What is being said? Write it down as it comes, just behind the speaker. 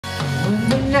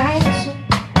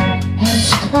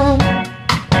The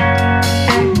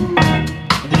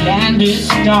land is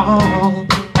dark,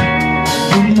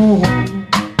 the moon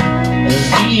is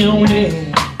the only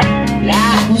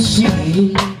light we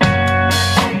see.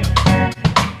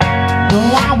 No,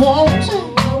 I won't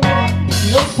be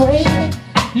afraid.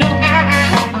 No,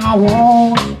 I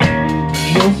won't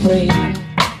be afraid.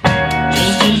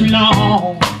 Just as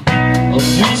long as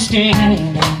you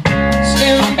stand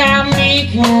by me,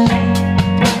 girl.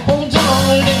 Oh,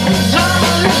 darling,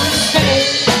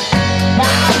 stand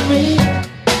by me.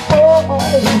 Oh,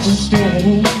 won't you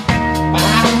stand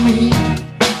by me?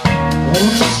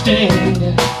 Won't you stand?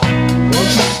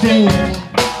 Won't you stand?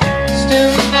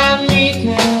 Stand by me,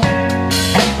 girl.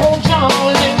 Oh,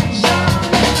 darling, stand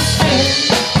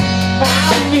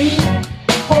by me.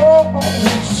 Oh, won't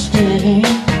you stand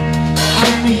by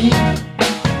me?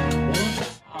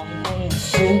 I'm gonna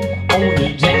sit on the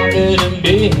jacket and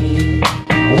bed,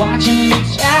 watching the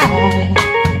tide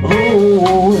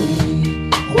roll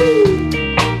away.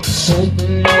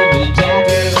 Sitting on the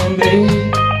jacket and bed,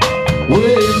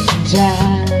 wasting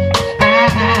time.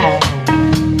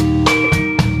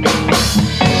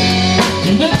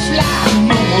 It looks like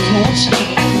no one's gonna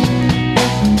change.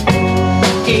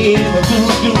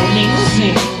 Everything's doing me the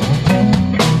same.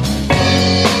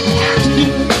 Have to do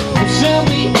tell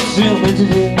me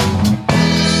today.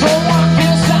 So I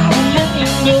guess I remain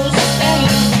the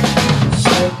same.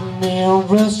 Set me and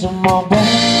rest in my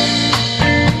bones.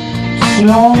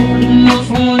 Loneliness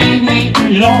won't leave me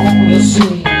alone to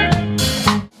see.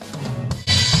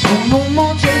 Don't know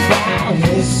much about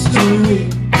history.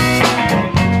 I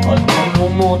don't know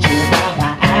much about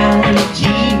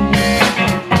biology.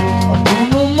 I don't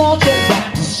know much about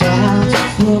the science of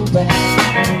football.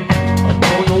 I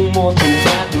don't know much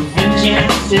about the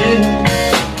Vincennes.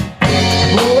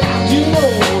 But I do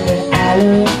know that I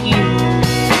love you,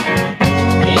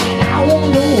 and I won't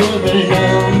know whether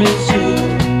love me too.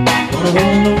 But I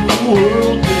wanna know the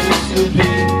world is to be.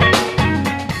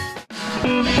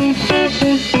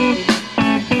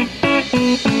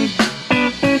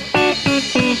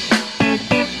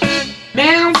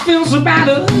 Now feels about a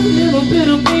little bit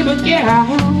of baby girl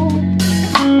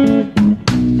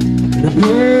and a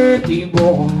birthday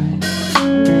boy.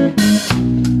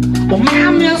 Well, man, I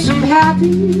miss him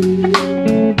happy,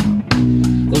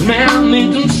 'cause man, I'm in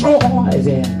control,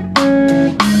 yeah.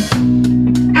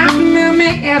 I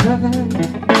remember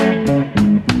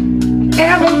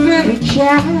everything he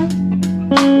cared.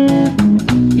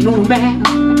 You know, man,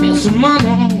 there's some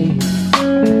money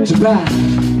to buy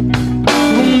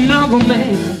another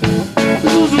man.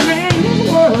 This was a man's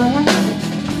world,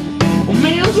 a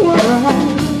man's world.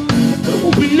 There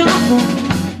will be nothing,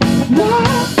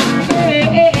 nothing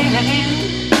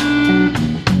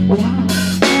without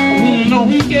a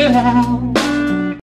woman, girl.